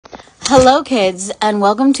Hello kids, and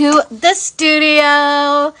welcome to the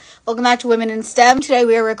studio. Welcome back to Women in STEM. Today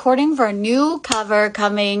we are recording for a new cover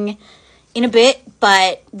coming in a bit,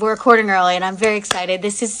 but we're recording early and I'm very excited.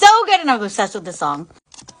 This is so good and I'm obsessed with this song.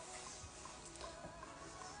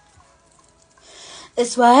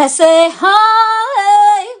 That's why I say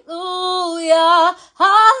hallelujah,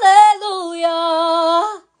 hallelujah.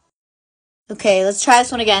 Okay, let's try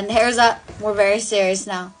this one again. Hair's up. We're very serious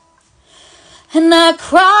now. And I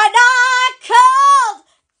cried, I called,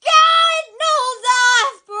 God knows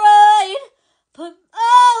I've prayed, but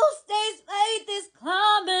most days faith is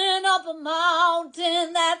climbing up a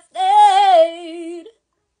mountain that's stayed.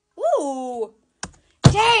 Ooh,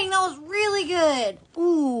 dang, that was really good.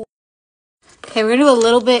 Ooh. Okay, we're gonna do a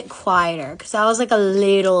little bit quieter, because that was like a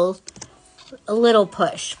little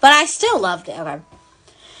push, but I still loved it. Okay.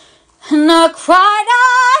 And I cried,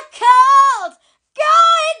 I called,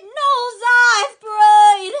 God knows I've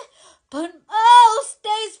prayed, but most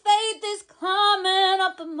days faith is climbing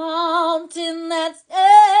up a mountain that's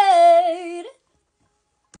stayed.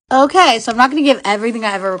 Okay, so I'm not going to give everything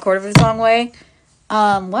I ever recorded for the song away.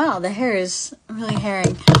 Wow, the hair is really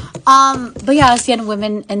hairing. But yeah, that's the end of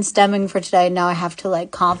Women in STEMming for today. Now I have to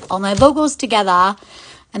like comp all my vocals together,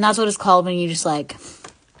 and that's what it's called when you just like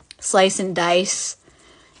slice and dice.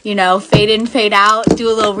 You know, fade in, fade out, do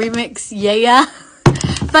a little remix, yeah.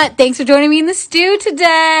 But thanks for joining me in the stew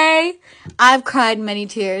today. I've cried many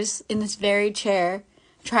tears in this very chair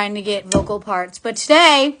trying to get vocal parts. But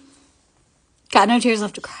today, got no tears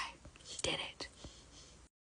left to cry.